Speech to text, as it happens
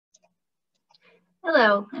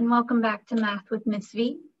Hello, and welcome back to Math with Miss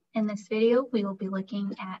V. In this video, we will be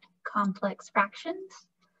looking at complex fractions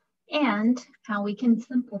and how we can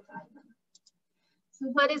simplify them. So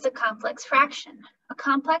what is a complex fraction? A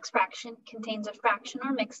complex fraction contains a fraction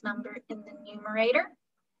or mixed number in the numerator,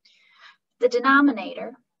 the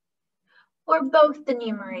denominator, or both the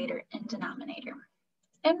numerator and denominator.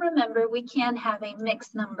 And remember, we can have a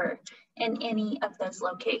mixed number in any of those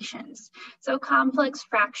locations. So complex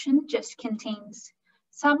fraction just contains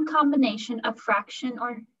some combination of fraction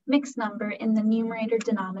or mixed number in the numerator,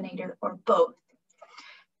 denominator, or both.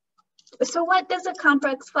 So what does a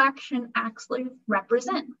complex fraction actually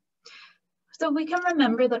represent? So we can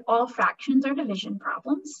remember that all fractions are division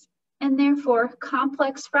problems, and therefore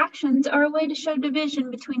complex fractions are a way to show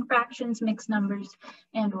division between fractions, mixed numbers,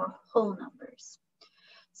 and or whole numbers.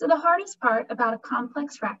 So the hardest part about a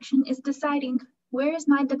complex fraction is deciding where is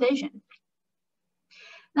my division.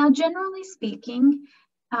 Now, generally speaking,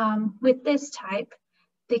 with this type,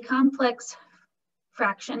 the complex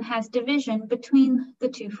fraction has division between the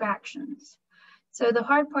two fractions. So the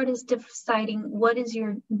hard part is deciding what is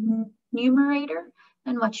your numerator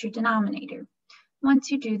and what's your denominator. Once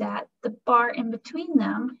you do that, the bar in between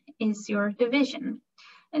them is your division.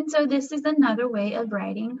 And so this is another way of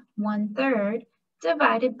writing 1/3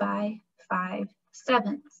 divided by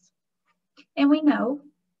 5/7. And we know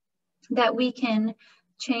that we can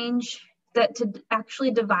change that to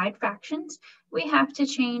actually divide fractions, we have to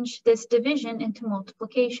change this division into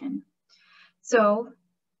multiplication. So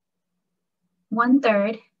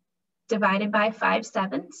 1/3 divided by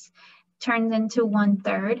 5/7 turns into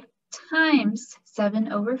 1/3 times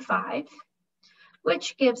 7/5,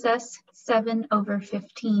 which gives us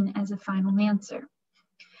 7/15 as a final answer.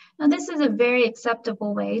 Now, this is a very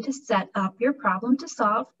acceptable way to set up your problem to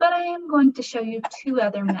solve, but I am going to show you two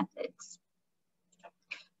other methods.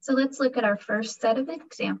 So let's look at our first set of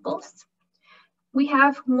examples. We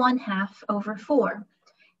have 1/2/4.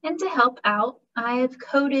 And to help out, I have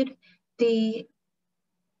coded the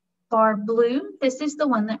bar blue. This is the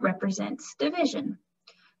one that represents division.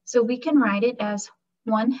 So we can write it as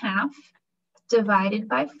 1/2 divided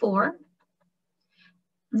by 4.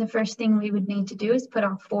 The first thing we would need to do is put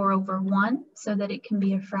our 4/1 so that it can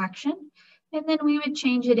be a fraction. And then we would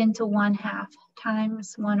change it into 1/2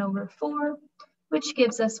 times 1/4, which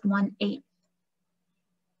gives us 1/8.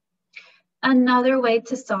 Another way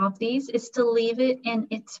to solve these is to leave it in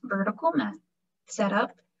its vertical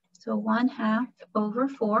setup. So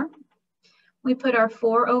 1/2/4. We put our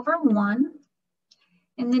 4/1,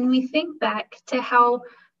 and then we think back to how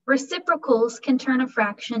reciprocals can turn a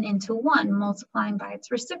fraction into 1, multiplying by its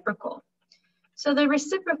reciprocal. So the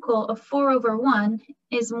reciprocal of 4/1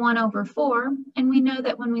 is 1/4, and we know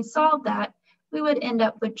that when we solve that, we would end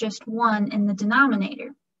up with just 1 in the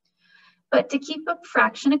denominator. But to keep a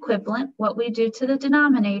fraction equivalent, what we do to the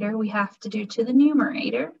denominator, we have to do to the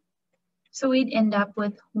numerator. So we'd end up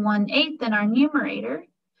with 1/8 in our numerator,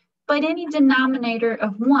 but any denominator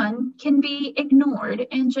of 1 can be ignored,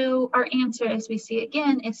 and so our answer, as we see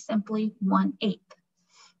again, is simply 1/8.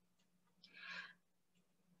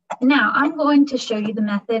 Now, I'm going to show you the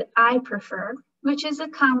method I prefer, which is a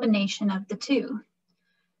combination of the two.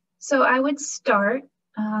 So I would start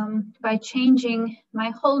by changing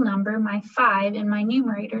my whole number, my 5 in my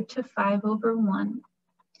numerator, to 5/1.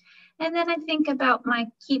 And then I think about my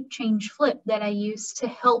keep, change, flip that I use to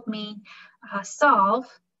help me solve.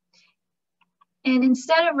 And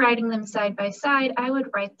instead of writing them side by side, I would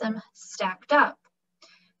write them stacked up.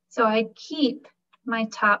 So I'd keep my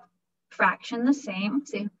top fraction the same.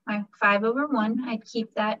 So my 5/1, I'd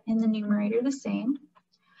keep that in the numerator the same.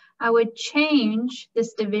 I would change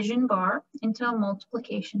this division bar into a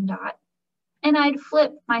multiplication dot, and I'd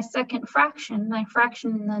flip my second fraction, my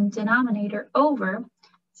fraction in the denominator, over,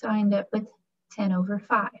 so I end up with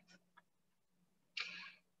 10/5.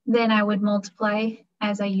 Then I would multiply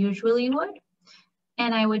as I usually would,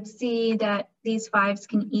 and I would see that these 5s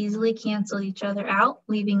can easily cancel each other out,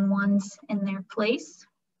 leaving 1s in their place.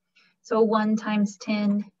 So 1 times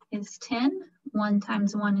 10 is 10, 1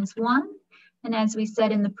 times 1 is 1. And as we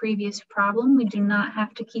said in the previous problem, we do not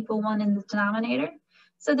have to keep a 1 in the denominator.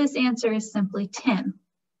 So this answer is simply 10.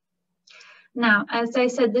 Now, as I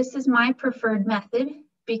said, this is my preferred method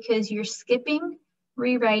because you're skipping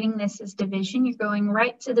rewriting this as division. You're going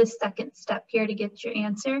right to the second step here to get your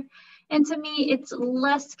answer. And to me, it's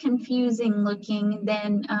less confusing looking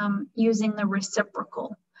than using the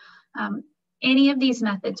reciprocal. Any of these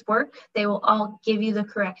methods work. They will all give you the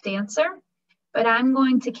correct answer. But I'm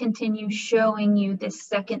going to continue showing you this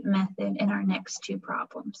second method in our next two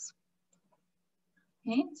problems.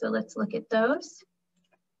 Okay, so let's look at those.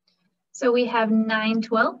 So we have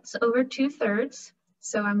 9/12 over 2/3.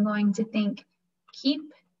 So I'm going to think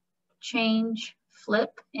keep, change,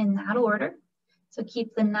 flip in that order. So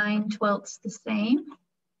keep the 9/12 the same.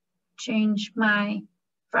 Change my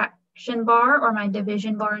fraction bar or my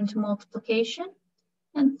division bar into multiplication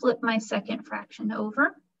and flip my second fraction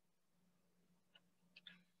over.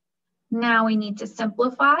 Now we need to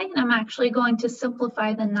simplify, and I'm actually going to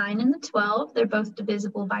simplify the 9 and the 12. They're both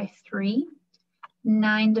divisible by 3.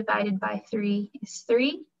 9 divided by 3 is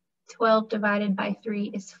 3. 12 divided by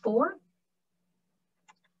 3 is 4.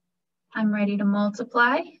 I'm ready to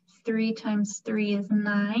multiply. 3 times 3 is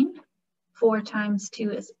 9. 4 times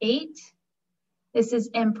 2 is 8. This is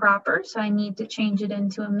improper, so I need to change it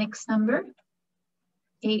into a mixed number.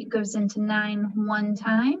 8 goes into 9 one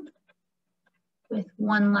time with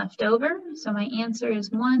 1 left over. So my answer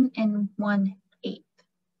is 1 and 1/8.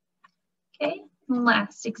 Okay,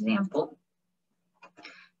 last example.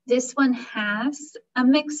 This one has a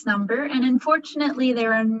mixed number, and unfortunately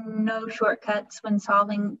there are no shortcuts when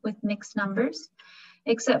solving with mixed numbers,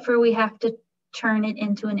 except for we have to turn it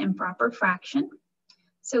into an improper fraction.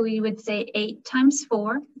 So we would say 8 times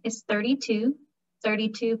 4 is 32.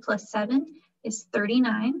 32 plus 7 is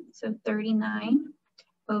 39. So 39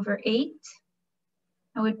 over 8.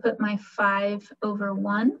 I would put my 5 over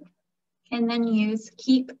 1 and then use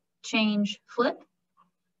keep, change, flip.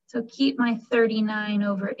 So keep my 39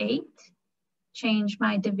 over 8. Change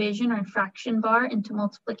my division or fraction bar into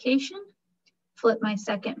multiplication. Flip my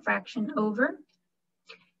second fraction over.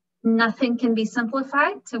 Nothing can be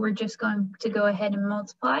simplified, so we're just going to go ahead and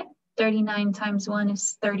multiply. 39 times 1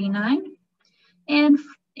 is 39, and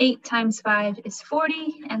 8 times 5 is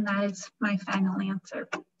 40, and that is my final answer.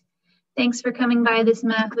 Thanks for coming by this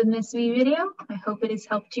Math with Miss V video. I hope it has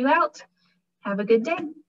helped you out. Have a good day.